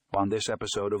On this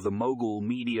episode of the Mogul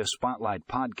Media Spotlight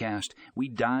podcast, we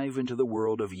dive into the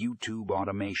world of YouTube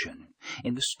automation.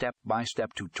 In the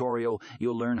step-by-step tutorial,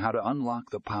 you'll learn how to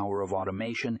unlock the power of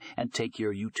automation and take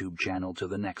your YouTube channel to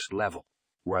the next level.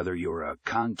 Whether you're a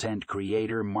content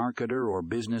creator, marketer, or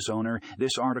business owner,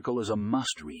 this article is a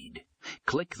must-read.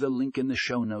 Click the link in the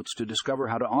show notes to discover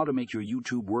how to automate your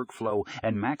YouTube workflow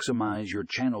and maximize your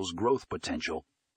channel's growth potential